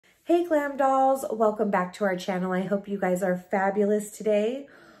Hey glam dolls, welcome back to our channel. I hope you guys are fabulous today,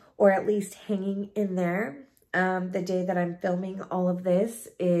 or at least hanging in there. The day that I'm filming all of this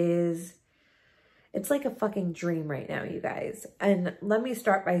it's like a fucking dream right now, you guys. And let me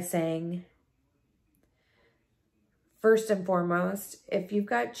start by saying, first and foremost, if you've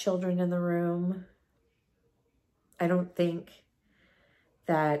got children in the room, I don't think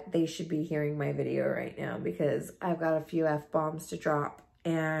that they should be hearing my video right now because I've got a few F-bombs to drop.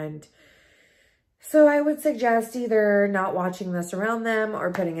 And so I would suggest either not watching this around them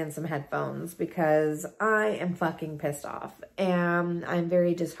or putting in some headphones because I am fucking pissed off and I'm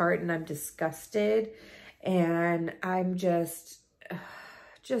very disheartened. I'm disgusted and I'm just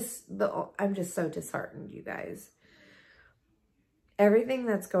so disheartened, you guys. Everything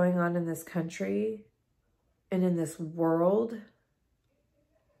that's going on in this country and in this world,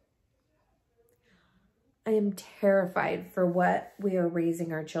 I am terrified for what we are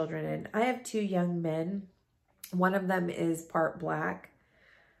raising our children in. I have two young men. One of them is part Black.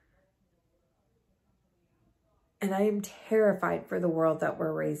 And I am terrified for the world that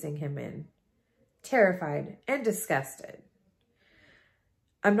we're raising him in. Terrified and disgusted.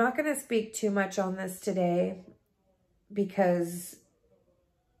 I'm not going to speak too much on this today because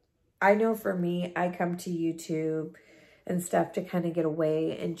I know for me, I come to YouTube and stuff to kind of get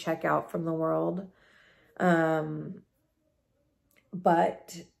away and check out from the world.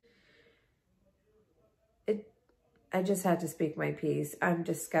 But I just had to speak my piece. I'm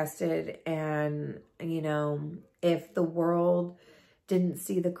disgusted. And, you know, if the world didn't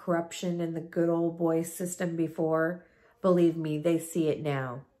see the corruption in the good old boy system before, believe me, they see it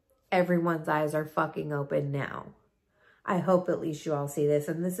now. Everyone's eyes are fucking open now. I hope at least you all see this.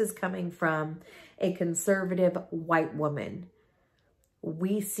 And this is coming from a conservative white woman.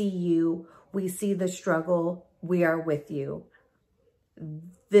 We see you. We see the struggle. We are with you.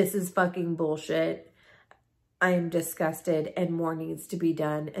 This is fucking bullshit. I am disgusted and more needs to be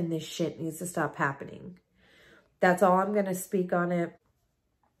done and this shit needs to stop happening. That's all I'm going to speak on it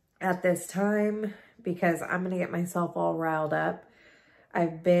at this time because I'm going to get myself all riled up.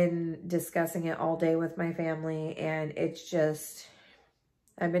 I've been discussing it all day with my family and it's just,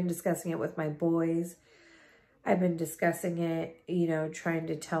 I've been discussing it with my boys. I've been discussing it, you know, trying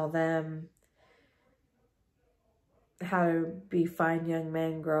to tell them how to be fine young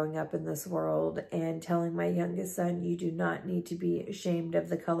men growing up in this world and telling my youngest son, you do not need to be ashamed of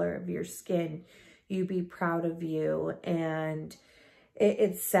the color of your skin. You be proud of you. And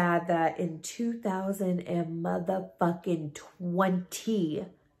it's sad that in 2020,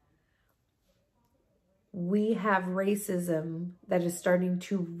 we have racism that is starting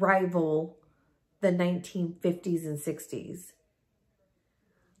to rival the 1950s and 60s.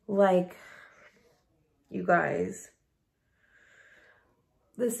 Like, you guys,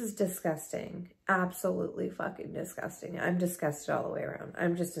 this is disgusting. Absolutely fucking disgusting. I'm disgusted all the way around.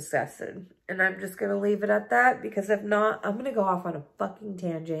 I'm just disgusted. And I'm just going to leave it at that because if not, I'm going to go off on a fucking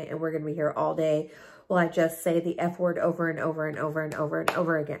tangent and we're going to be here all day while I just say the F word over and over and over and over and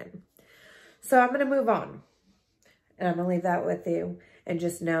over again. So I'm going to move on. And I'm going to leave that with you. And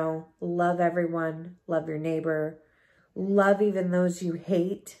just know, love everyone. Love your neighbor. Love even those you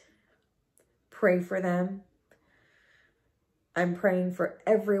hate. Pray for them. I'm praying for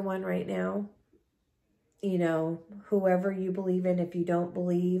everyone right now. You know, whoever you believe in, if you don't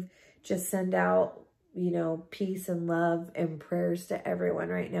believe, just send out, you know, peace and love and prayers to everyone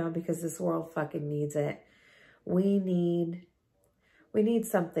right now because this world fucking needs it. We need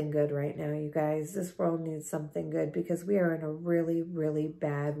something good right now, you guys. This world needs something good because we are in a really, really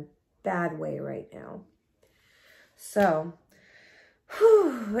bad way right now. So,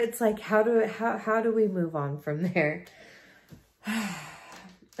 whew, it's like, how do we move on from there?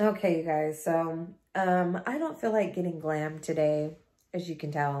 Okay, you guys. So, I don't feel like getting glam today, as you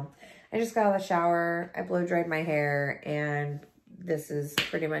can tell. I just got out of the shower. I blow dried my hair, and this is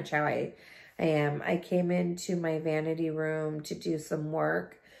pretty much how I am. I came into my vanity room to do some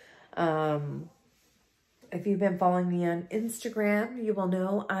work. If you've been following me on Instagram, you will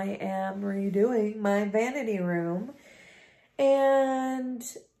know I am redoing my vanity room and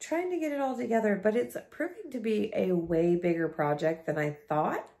trying to get it all together, but it's proving to be a way bigger project than I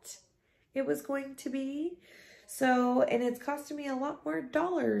thought it was going to be. So, and it's costing me a lot more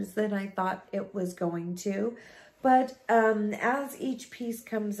dollars than I thought it was going to. But as each piece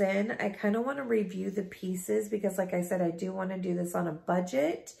comes in, I kind of want to review the pieces because like I said, I do want to do this on a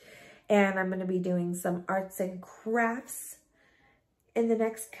budget. And I'm going to be doing some arts and crafts in the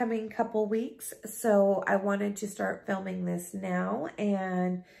next coming couple weeks. So I wanted to start filming this now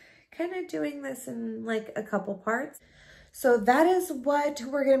and kind of doing this in like a couple parts. So that is what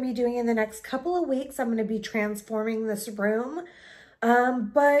we're going to be doing in the next couple of weeks. I'm going to be transforming this room.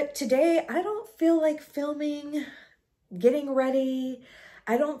 But today I don't feel like filming, getting ready.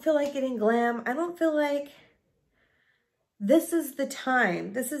 I don't feel like getting glam. I don't feel like this is the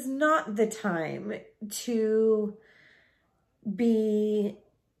time. This is not the time to be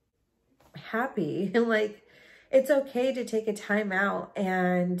happy. Like, it's okay to take a time out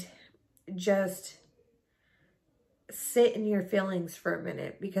and just sit in your feelings for a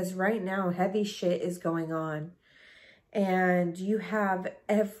minute, because right now heavy shit is going on and you have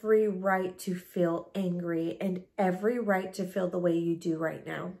every right to feel angry and every right to feel the way you do right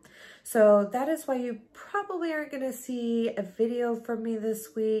now. So that is why you probably aren't going to see a video from me this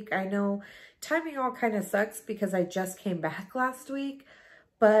week. I know timing all kind of sucks because I just came back last week,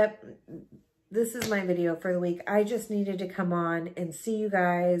 but this is my video for the week. I just needed to come on and see you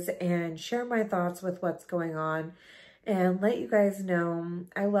guys and share my thoughts with what's going on and let you guys know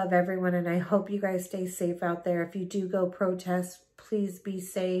I love everyone and I hope you guys stay safe out there. If you do go protest, please be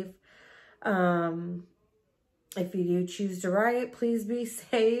safe. If you do choose to riot, please be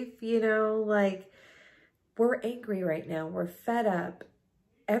safe. You know, like, we're angry right now. We're fed up.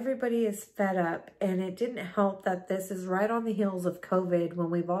 Everybody is fed up, and it didn't help that this is right on the heels of COVID when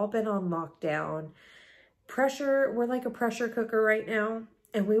we've all been on lockdown. We're like a pressure cooker right now,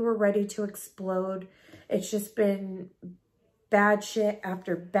 and we were ready to explode. It's just been bad shit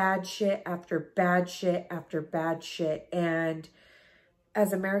after bad shit after bad shit after bad shit. And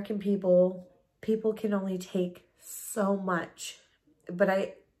as American people can only take so much, but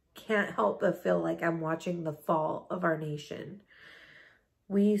I can't help but feel like I'm watching the fall of our nation.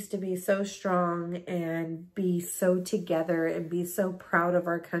 We used to be so strong and be so together and be so proud of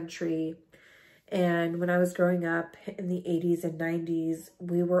our country. And when I was growing up in the 80s and 90s,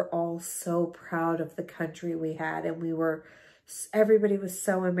 we were all so proud of the country we had. And everybody was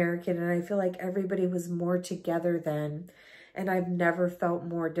so American. And I feel like everybody was more together then. And I've never felt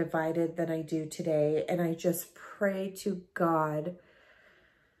more divided than I do today. And I just pray to God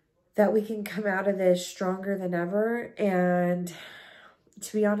that we can come out of this stronger than ever. And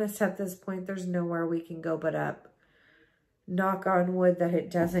to be honest, at this point, there's nowhere we can go but up. Knock on wood that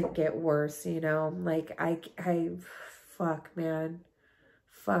it doesn't get worse, you know? Like, fuck, man.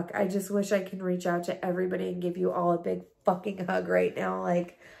 Fuck. I just wish I can reach out to everybody and give you all a big fucking hug right now.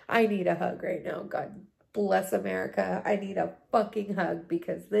 Like, I need a hug right now. God bless America. I need a fucking hug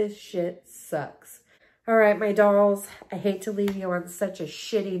because this shit sucks. All right, my dolls. I hate to leave you on such a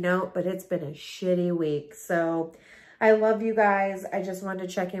shitty note, but it's been a shitty week. So I love you guys. I just wanted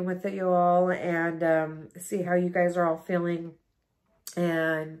to check in with you all and see how you guys are all feeling.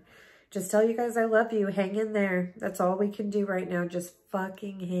 And just tell you guys I love you. Hang in there. That's all we can do right now. Just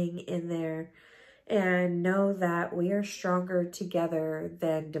fucking hang in there. And know that we are stronger together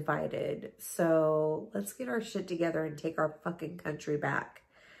than divided. So let's get our shit together and take our fucking country back.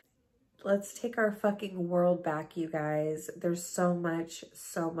 Let's take our fucking world back, you guys. There's so much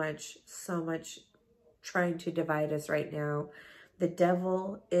trying to divide us right now. The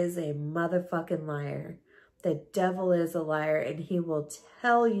devil is a motherfucking liar. The devil is a liar, and he will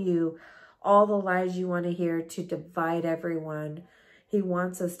tell you all the lies you want to hear to divide everyone. He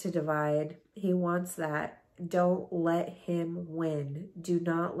wants us to divide. He wants that. Don't let him win. Do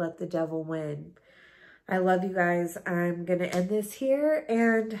not let the devil win. I love you guys. I'm going to end this here,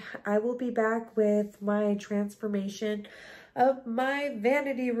 and I will be back with my transformation of my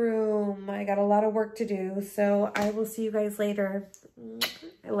vanity room. I got a lot of work to do, so I will see you guys later.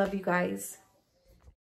 I love you guys.